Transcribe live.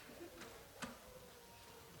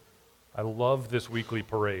I love this weekly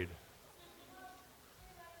parade.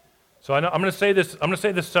 So I'm going to say this. I'm going to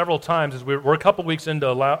say this several times as we're a couple weeks into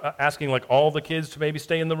asking like all the kids to maybe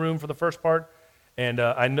stay in the room for the first part. And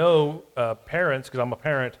I know parents, because I'm a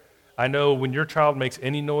parent, I know when your child makes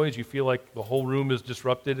any noise, you feel like the whole room is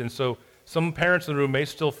disrupted. And so some parents in the room may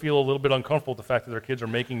still feel a little bit uncomfortable with the fact that their kids are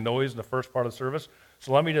making noise in the first part of the service.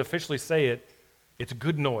 So allow me to officially say it. It's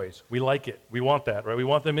good noise. We like it. We want that, right? We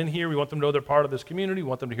want them in here. We want them to know they're part of this community. We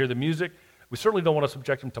want them to hear the music. We certainly don't want to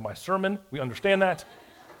subject them to my sermon. We understand that.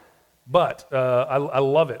 But I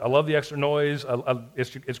love it. I love the extra noise.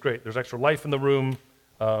 It's great. There's extra life in the room.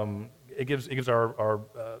 It gives our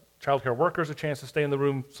child care workers a chance to stay in the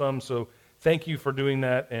room some. So thank you for doing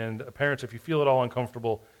that. And parents, if you feel at all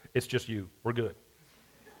uncomfortable, it's just you. We're good.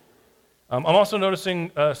 I'm also noticing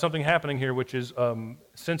something happening here, which is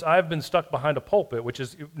since I've been stuck behind a pulpit, which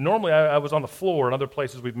is normally I was on the floor in other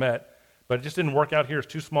places we've met, but it just didn't work out here. It's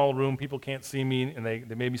too small a room. People can't see me, and they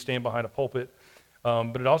made me stand behind a pulpit.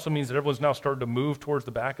 But it also means that everyone's now starting to move towards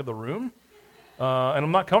the back of the room, and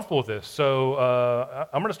I'm not comfortable with this. So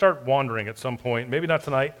I'm going to start wandering at some point. Maybe not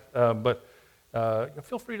tonight, but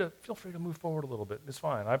feel free to move forward a little bit. It's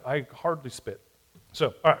fine. I hardly spit.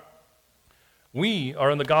 So, all right. We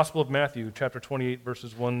are in the Gospel of Matthew, chapter 28,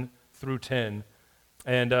 verses 1 through 10.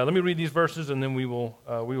 And let me read these verses, and then we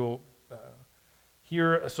will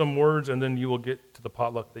hear some words, and then you will get to the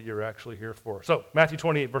potluck that you're actually here for. So, Matthew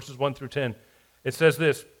 28, verses 1 through 10. It says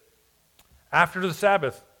this: After the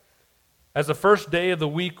Sabbath, as the first day of the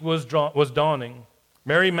week was dawning,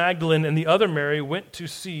 Mary Magdalene and the other Mary went to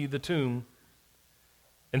see the tomb.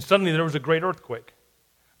 And suddenly there was a great earthquake.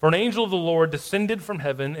 For an angel of the Lord descended from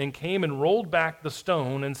heaven and came and rolled back the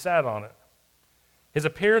stone and sat on it. His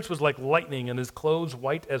appearance was like lightning and his clothes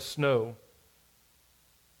white as snow.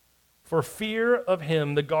 For fear of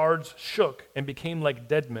him, the guards shook and became like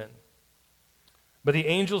dead men. But the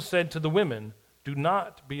angel said to the women, "Do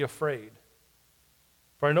not be afraid.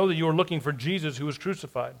 For I know that you are looking for Jesus who was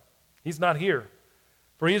crucified. He's not here,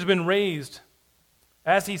 for he has been raised.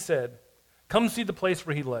 As he said, come see the place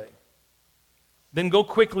where he lay. Then go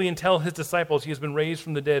quickly and tell his disciples he has been raised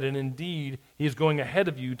from the dead, and indeed he is going ahead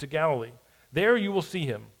of you to Galilee. There you will see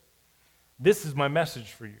him. This is my message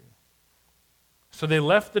for you." So they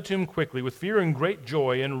left the tomb quickly with fear and great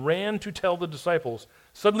joy and ran to tell the disciples.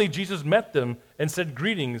 Suddenly Jesus met them and said,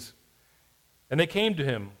 "Greetings." And they came to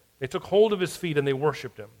him. They took hold of his feet and they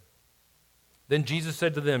worshipped him. Then Jesus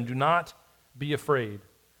said to them, "Do not be afraid.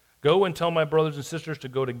 Go and tell my brothers and sisters to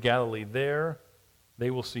go to Galilee. There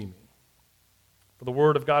they will see me." For the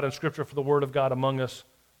word of God in Scripture, for the word of God among us,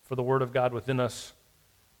 for the word of God within us.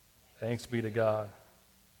 Thanks be to God.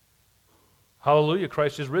 Hallelujah,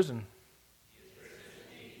 Christ is risen.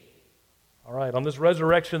 All right, on this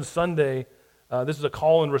Resurrection Sunday, this is a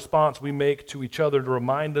call and response we make to each other to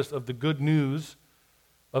remind us of the good news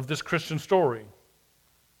of this Christian story.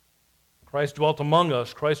 Christ dwelt among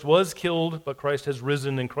us. Christ was killed, but Christ has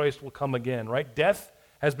risen, and Christ will come again, right? Death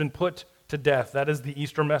has been put to death. That is the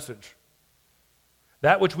Easter message.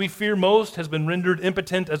 That which we fear most has been rendered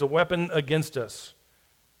impotent as a weapon against us.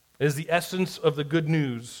 It is the essence of the good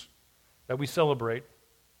news that we celebrate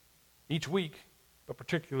each week, but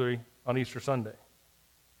particularly on Easter Sunday.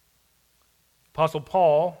 Apostle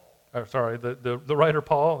Paul, the writer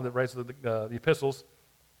Paul that writes the epistles,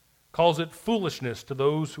 calls it foolishness to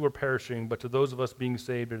those who are perishing, but to those of us being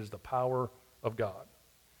saved, it is the power of God.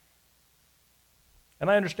 And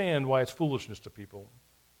I understand why it's foolishness to people.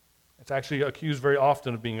 It's actually accused very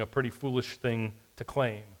often of being a pretty foolish thing to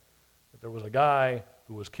claim, that there was a guy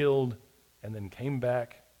who was killed and then came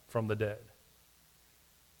back from the dead.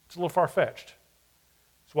 It's a little far-fetched.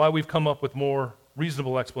 It's why we've come up with more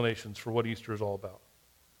reasonable explanations for what Easter is all about.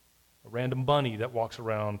 A random bunny that walks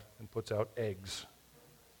around and puts out eggs.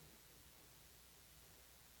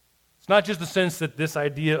 It's not just the sense that this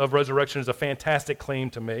idea of resurrection is a fantastic claim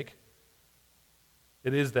to make.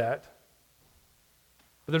 It is that.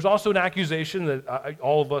 But there's also an accusation that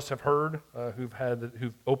all of us have heard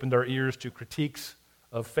who've opened our ears to critiques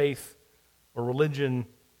of faith or religion.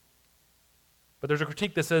 But there's a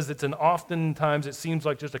critique that says oftentimes it seems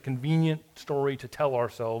like just a convenient story to tell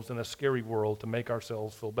ourselves in a scary world to make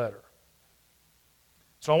ourselves feel better.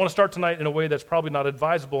 So I want to start tonight in a way that's probably not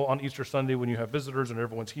advisable on Easter Sunday when you have visitors and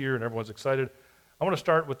everyone's here and everyone's excited. I want to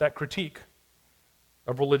start with that critique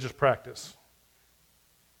of religious practice.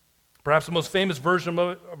 Perhaps the most famous version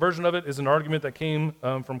of it is an argument that came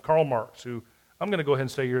from Karl Marx, who I'm going to go ahead and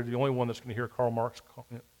say you're the only one that's going to hear Karl Marx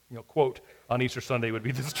quote on Easter Sunday would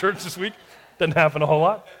be this church this week. Doesn't happen a whole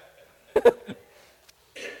lot.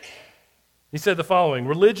 He said the following: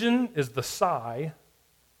 "Religion is the sigh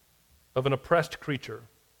of an oppressed creature,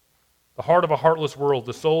 the heart of a heartless world,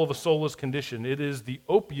 the soul of a soulless condition. It is the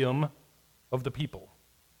opium of the people.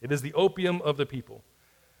 It is the opium of the people.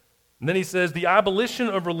 And then he says, the abolition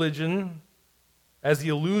of religion as the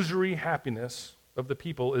illusory happiness of the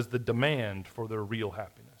people is the demand for their real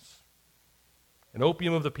happiness. An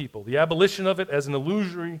opium of the people. The abolition of it as an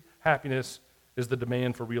illusory happiness is the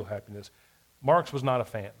demand for real happiness. Marx was not a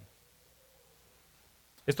fan.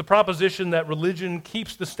 It's the proposition that religion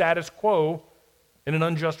keeps the status quo in an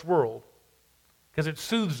unjust world because it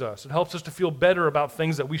soothes us. It helps us to feel better about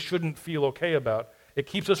things that we shouldn't feel okay about. It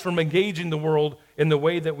keeps us from engaging the world in the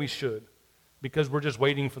way that we should because we're just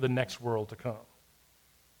waiting for the next world to come.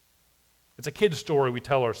 It's a kid's story we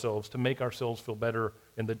tell ourselves to make ourselves feel better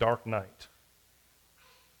in the dark night.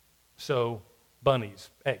 So, bunnies,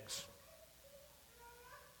 eggs.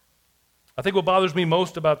 I think what bothers me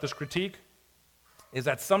most about this critique is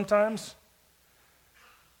that sometimes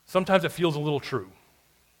it feels a little true.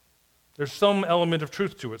 There's some element of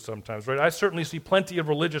truth to it sometimes, right? I certainly see plenty of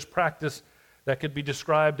religious practice that could be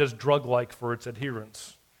described as drug-like for its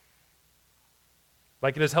adherents.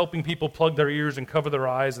 Like it is helping people plug their ears and cover their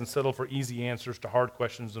eyes and settle for easy answers to hard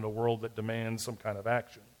questions in a world that demands some kind of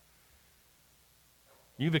action.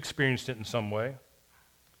 You've experienced it in some way.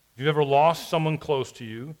 If you've ever lost someone close to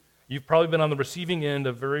you, you've probably been on the receiving end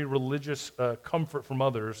of very religious comfort from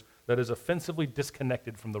others that is offensively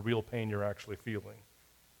disconnected from the real pain you're actually feeling.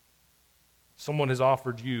 Someone has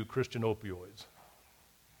offered you Christian opioids.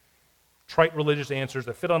 Trite religious answers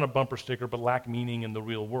that fit on a bumper sticker but lack meaning in the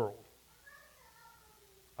real world.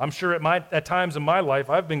 I'm sure at times in my life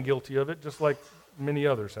I've been guilty of it, just like many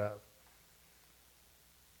others have.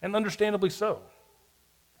 And understandably so.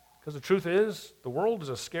 Because the truth is, the world is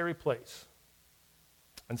a scary place.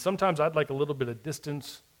 And sometimes I'd like a little bit of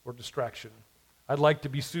distance or distraction. I'd like to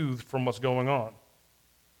be soothed from what's going on.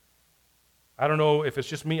 I don't know if it's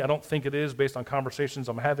just me. I don't think it is based on conversations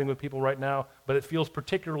I'm having with people right now, but it feels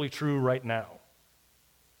particularly true right now.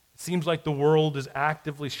 It seems like the world is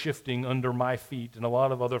actively shifting under my feet and a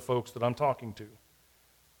lot of other folks that I'm talking to.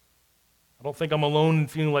 I don't think I'm alone in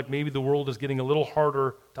feeling like maybe the world is getting a little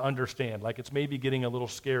harder to understand, like it's maybe getting a little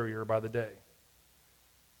scarier by the day.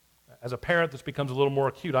 As a parent, this becomes a little more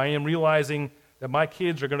acute. I am realizing that my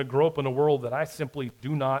kids are going to grow up in a world that I simply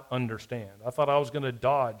do not understand. I thought I was going to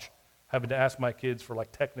dodge having to ask my kids for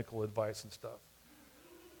like technical advice and stuff.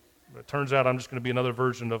 But it turns out I'm just going to be another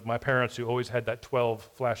version of my parents who always had that 12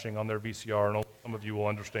 flashing on their VCR, and some of you will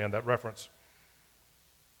understand that reference.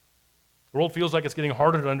 The world feels like it's getting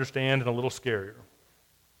harder to understand and a little scarier.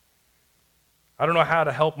 I don't know how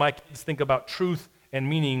to help my kids think about truth and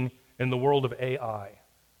meaning in the world of AI.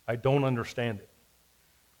 I don't understand it.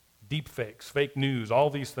 Deep fakes, fake news, all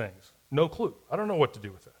these things. No clue. I don't know what to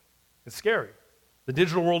do with it. It's scary. The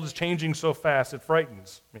digital world is changing so fast, it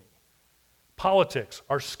frightens me. Politics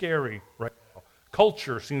are scary right now.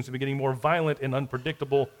 Culture seems to be getting more violent and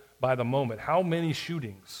unpredictable by the moment. How many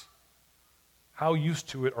shootings? How used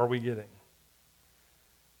to it are we getting?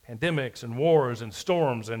 Pandemics and wars and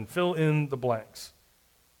storms and fill in the blanks.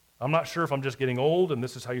 I'm not sure if I'm just getting old and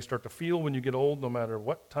this is how you start to feel when you get old, no matter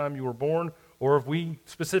what time you were born, or if we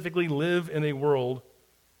specifically live in a world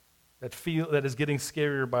that is getting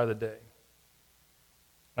scarier by the day.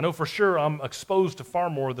 I know for sure I'm exposed to far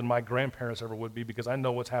more than my grandparents ever would be because I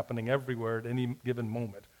know what's happening everywhere at any given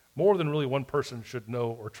moment, more than really one person should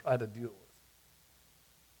know or try to deal with.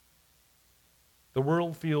 The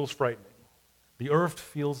world feels frightening. The earth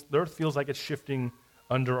feels like it's shifting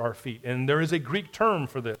under our feet. And there is a Greek term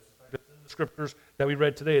for this. The scriptures that we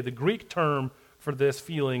read today, the Greek term for this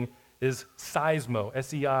feeling is seismo,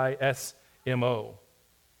 S-E-I-S-M-O.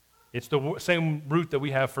 It's the same root that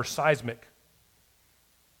we have for seismic.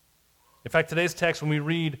 In fact, today's text, when we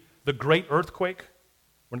read the great earthquake,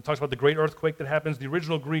 when it talks about the great earthquake that happens, the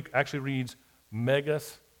original Greek actually reads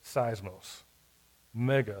megas seismos,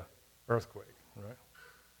 mega earthquake, right?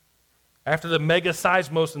 After the mega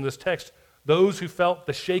seismos in this text, those who felt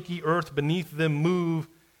the shaky earth beneath them move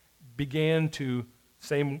began to,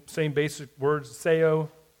 same basic words, seo,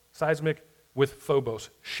 seismic, with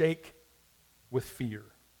phobos, shake with fear.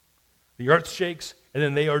 The earth shakes, and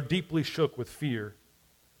then they are deeply shook with fear.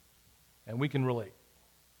 And we can relate.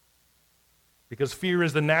 Because fear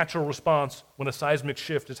is the natural response when a seismic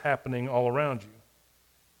shift is happening all around you.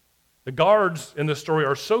 The guards in this story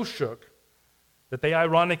are so shook that they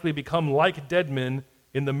ironically become like dead men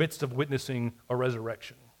in the midst of witnessing a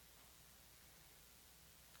resurrection.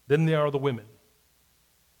 Then there are the women,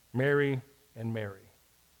 Mary and Mary.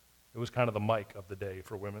 It was kind of the mic of the day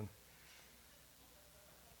for women.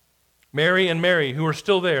 Mary and Mary, who are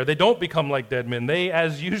still there, they don't become like dead men. They,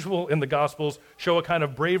 as usual in the Gospels, show a kind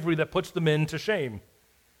of bravery that puts the men to shame.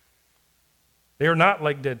 They are not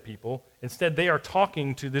like dead people. Instead, they are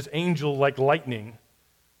talking to this angel like lightning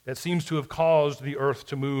that seems to have caused the earth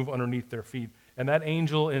to move underneath their feet. And that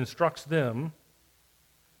angel instructs them,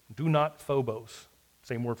 do not phobos,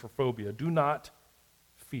 same word for phobia, do not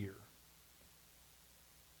fear.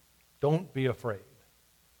 Don't be afraid.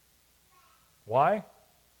 Why?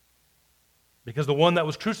 Because the one that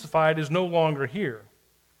was crucified is no longer here.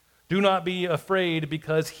 Do not be afraid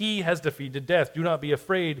because he has defeated death. Do not be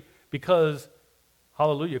afraid because,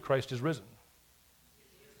 hallelujah, Christ is risen.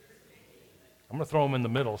 I'm going to throw them in the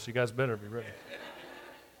middle, so you guys better be ready.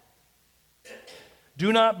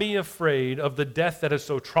 Do not be afraid of the death that has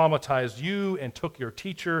so traumatized you and took your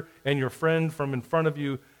teacher and your friend from in front of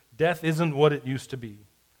you. Death isn't what it used to be.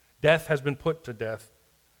 Death has been put to death.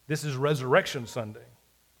 This is Resurrection Sunday.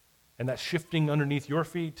 And that shifting underneath your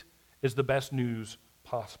feet is the best news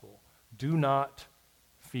possible. Do not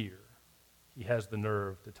fear. He has the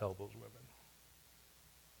nerve to tell those women.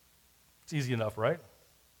 It's easy enough, right?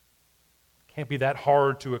 Can't be that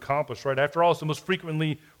hard to accomplish, right? After all, it's the most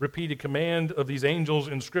frequently repeated command of these angels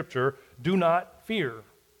in Scripture. Do not fear.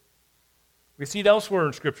 We see it elsewhere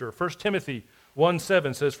in Scripture. 1 Timothy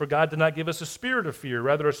 1:7 says, for God did not give us a spirit of fear,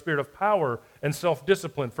 rather a spirit of power and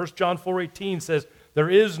self-discipline. 1 John 4:18 says, there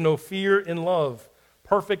is no fear in love.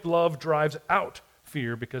 Perfect love drives out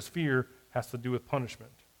fear because fear has to do with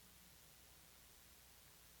punishment.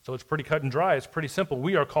 So it's pretty cut and dry. It's pretty simple.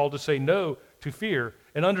 We are called to say no to fear,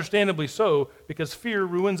 and understandably so, because fear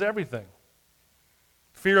ruins everything.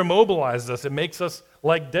 Fear immobilizes us. It makes us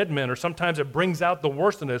like dead men, or sometimes it brings out the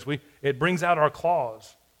worst in us. It brings out our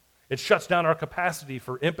claws. It shuts down our capacity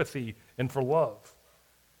for empathy and for love.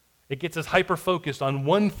 It gets us hyper-focused on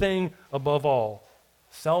one thing above all: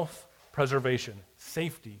 self-preservation,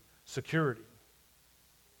 safety, security.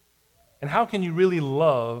 And how can you really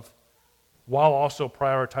love while also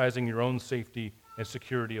prioritizing your own safety and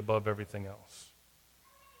security above everything else?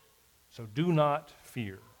 So do not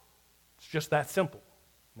fear. It's just that simple,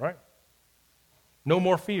 right? No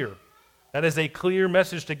more fear. That is a clear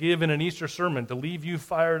message to give in an Easter sermon, to leave you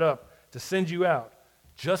fired up, to send you out.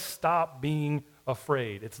 Just stop being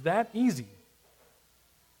afraid. It's that easy.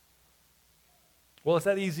 Well, it's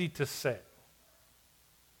that easy to say.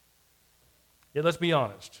 Yet let's be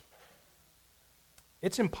honest.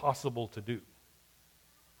 It's impossible to do.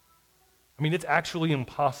 I mean, it's actually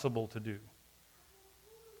impossible to do.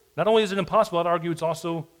 Not only is it impossible, I'd argue it's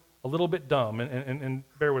also a little bit dumb, and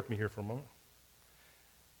bear with me here for a moment.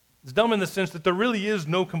 It's dumb in the sense that there really is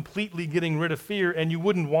no completely getting rid of fear, and you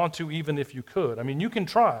wouldn't want to even if you could. I mean, you can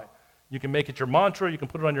try. You can make it your mantra. You can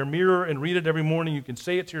put it on your mirror and read it every morning. You can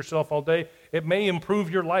say it to yourself all day. It may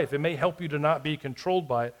improve your life. It may help you to not be controlled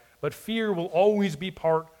by it, but fear will always be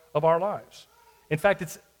part of our lives. In fact,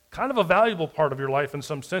 it's kind of a valuable part of your life in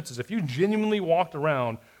some senses. If you genuinely walked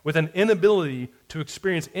around with an inability to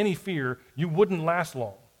experience any fear, you wouldn't last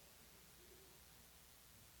long.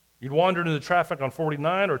 You'd wander into the traffic on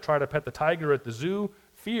 49 or try to pet the tiger at the zoo.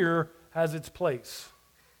 Fear has its place.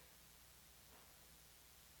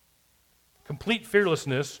 Complete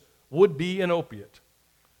fearlessness would be an opiate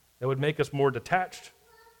that would make us more detached,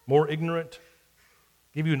 more ignorant,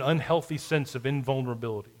 give you an unhealthy sense of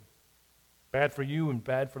invulnerability. Bad for you and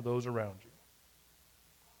bad for those around you.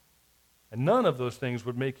 And none of those things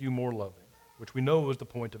would make you more loving, which we know was the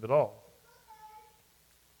point of it all.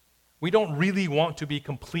 We don't really want to be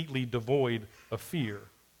completely devoid of fear,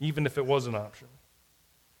 even if it was an option.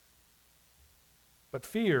 But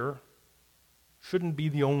fear shouldn't be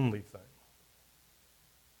the only thing.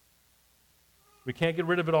 We can't get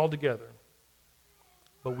rid of it altogether,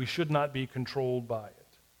 but we should not be controlled by it.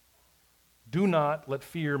 Do not let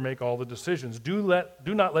fear make all the decisions. Do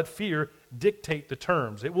not let fear dictate the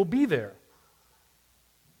terms. It will be there,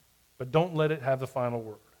 but don't let it have the final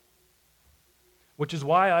word. Which is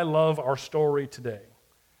why I love our story today,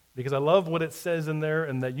 because I love what it says in there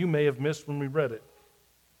and that you may have missed when we read it.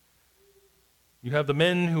 You have the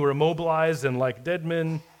men who are immobilized and like dead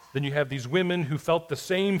men. Then you have these women who felt the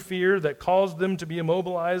same fear that caused them to be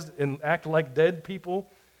immobilized and act like dead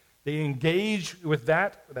people. They engage with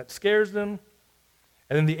that scares them.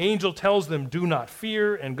 And then the angel tells them, do not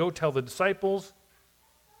fear, and go tell the disciples.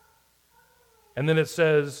 And then it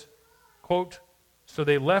says, quote, so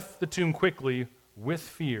they left the tomb quickly with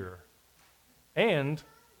fear and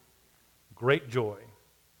great joy.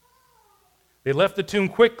 They left the tomb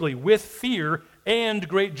quickly with fear and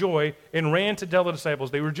great joy and ran to tell the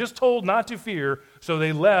disciples. They were just told not to fear, so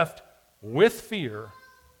they left with fear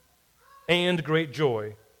and great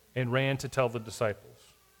joy and ran to tell the disciples.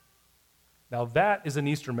 Now that is an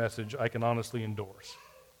Easter message I can honestly endorse.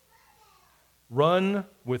 Run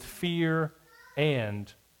with fear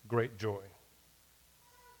and great joy.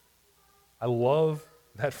 I love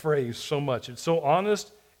that phrase so much. It's so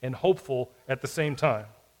honest and hopeful at the same time.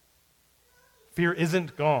 Fear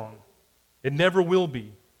isn't gone. It never will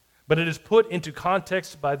be. But it is put into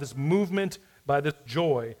context by this movement, by this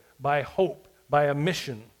joy, by hope, by a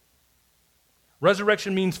mission.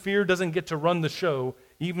 Resurrection means fear doesn't get to run the show,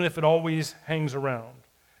 even if it always hangs around.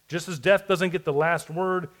 Just as death doesn't get the last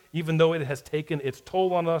word, even though it has taken its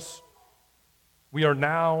toll on us, we are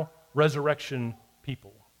now resurrection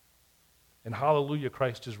people. And hallelujah,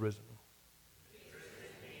 Christ is risen.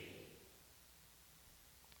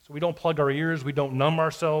 So we don't plug our ears, we don't numb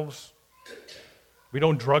ourselves, we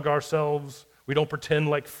don't drug ourselves, we don't pretend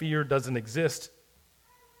like fear doesn't exist.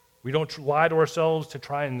 We don't lie to ourselves to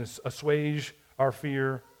try and assuage our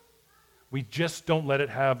fear. We just don't let it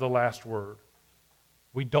have the last word.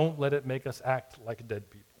 We don't let it make us act like dead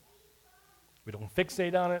people. We don't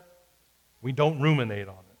fixate on it. We don't ruminate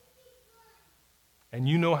on it. And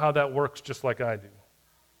you know how that works just like I do.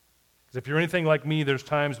 Because if you're anything like me, there's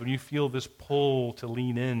times when you feel this pull to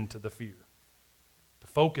lean into the fear, to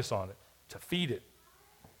focus on it, to feed it.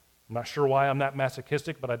 I'm not sure why I'm that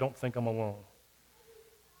masochistic, but I don't think I'm alone.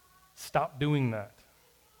 Stop doing that.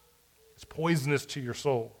 It's poisonous to your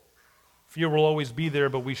soul. Fear will always be there,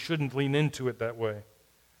 but we shouldn't lean into it that way.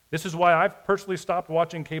 This is why I've personally stopped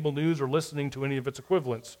watching cable news or listening to any of its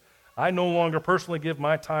equivalents. I no longer personally give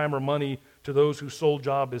my time or money to those whose sole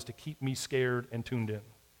job is to keep me scared and tuned in.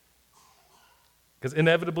 Because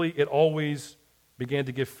inevitably, it always began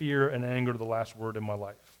to give fear and anger the last word in my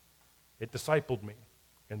life. It discipled me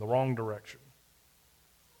in the wrong direction.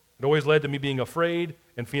 It always led to me being afraid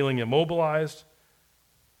and feeling immobilized.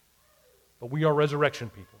 But we are resurrection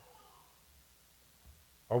people.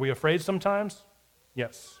 Are we afraid sometimes?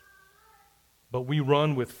 Yes. But we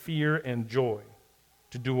run with fear and joy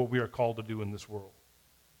to do what we are called to do in this world.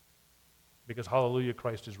 Because hallelujah,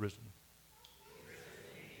 Christ is risen.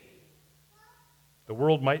 The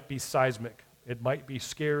world might be seismic. It might be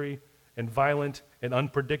scary and violent and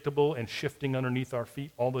unpredictable and shifting underneath our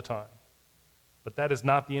feet all the time. But that is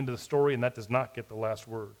not the end of the story, and that does not get the last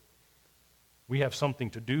word. We have something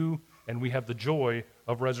to do, and we have the joy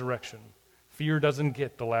of resurrection. Fear doesn't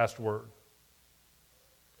get the last word.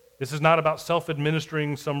 This is not about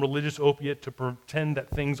self-administering some religious opiate to pretend that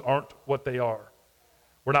things aren't what they are.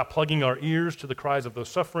 We're not plugging our ears to the cries of those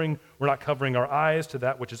suffering. We're not covering our eyes to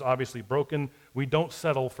that which is obviously broken. We don't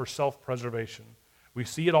settle for self-preservation. We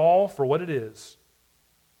see it all for what it is,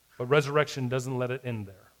 but resurrection doesn't let it end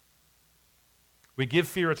there. We give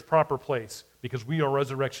fear its proper place because we are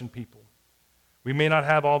resurrection people. We may not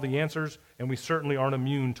have all the answers, and we certainly aren't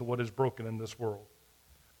immune to what is broken in this world.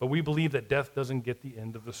 But we believe that death doesn't get the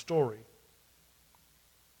end of the story.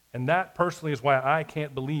 And that personally is why I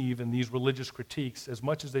can't believe in these religious critiques as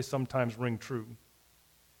much as they sometimes ring true.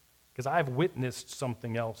 Because I've witnessed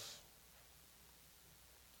something else.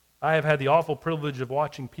 I have had the awful privilege of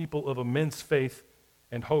watching people of immense faith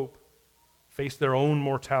and hope face their own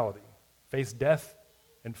mortality, face death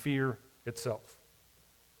and fear itself.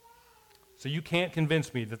 So you can't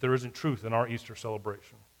convince me that there isn't truth in our Easter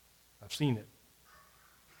celebration. I've seen it.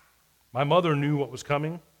 My mother knew what was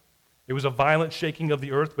coming. It was a violent shaking of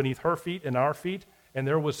the earth beneath her feet and our feet, and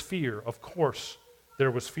there was fear. Of course,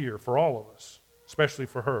 there was fear for all of us, especially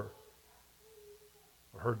for her.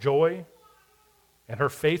 Her joy and her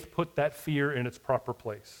faith put that fear in its proper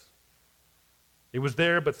place. It was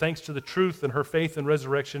there, but thanks to the truth and her faith and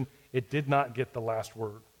resurrection, it did not get the last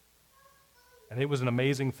word. And it was an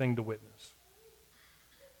amazing thing to witness.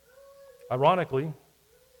 Ironically,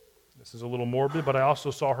 this is a little morbid, but I also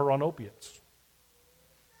saw her on opiates.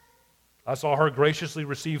 I saw her graciously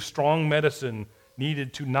receive strong medicine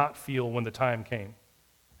needed to not feel when the time came.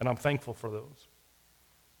 And I'm thankful for those.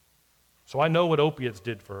 So I know what opiates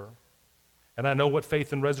did for her. And I know what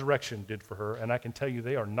faith and resurrection did for her. And I can tell you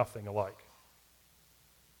they are nothing alike.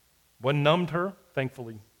 One numbed her,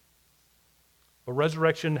 thankfully. But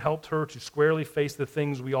resurrection helped her to squarely face the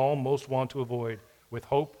things we all most want to avoid with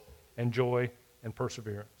hope and joy and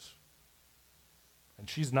perseverance. And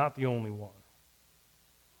she's not the only one.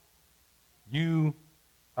 You,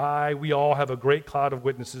 I, we all have a great cloud of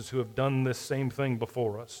witnesses who have done this same thing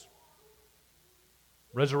before us.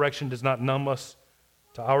 Resurrection does not numb us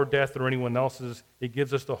to our death or anyone else's. It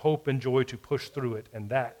gives us the hope and joy to push through it, and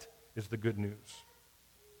that is the good news.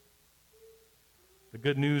 The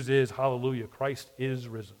good news is, hallelujah, Christ is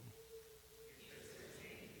risen.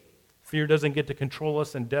 Fear doesn't get to control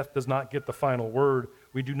us, and death does not get the final word.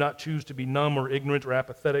 We do not choose to be numb or ignorant or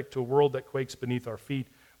apathetic to a world that quakes beneath our feet.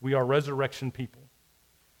 We are resurrection people.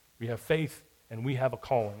 We have faith, and we have a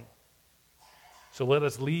calling. So let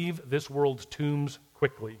us leave this world's tombs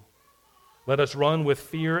quickly. Let us run with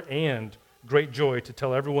fear and great joy to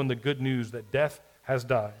tell everyone the good news that death has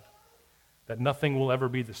died, that nothing will ever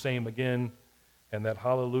be the same again, and that,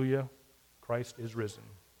 hallelujah, Christ is risen.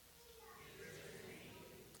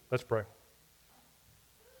 Let's pray.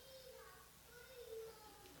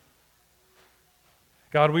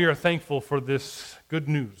 God, we are thankful for this good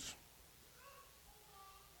news,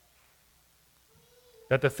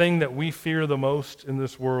 that the thing that we fear the most in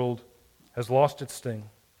this world has lost its sting,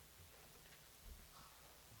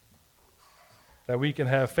 that we can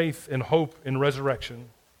have faith and hope in resurrection,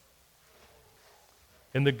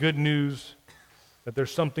 in the good news that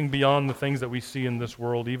there's something beyond the things that we see in this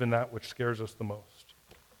world, even that which scares us the most.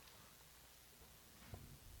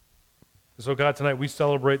 And so, God, tonight we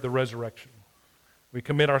celebrate the resurrection. We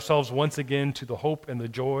commit ourselves once again to the hope and the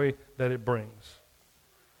joy that it brings.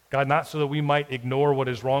 God, not so that we might ignore what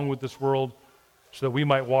is wrong with this world, so that we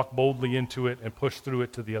might walk boldly into it and push through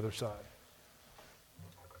it to the other side.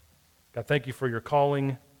 God, thank you for your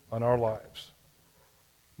calling on our lives.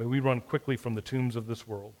 May we run quickly from the tombs of this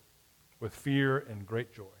world with fear and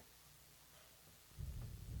great joy.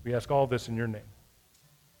 We ask all this in your name.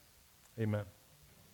 Amen.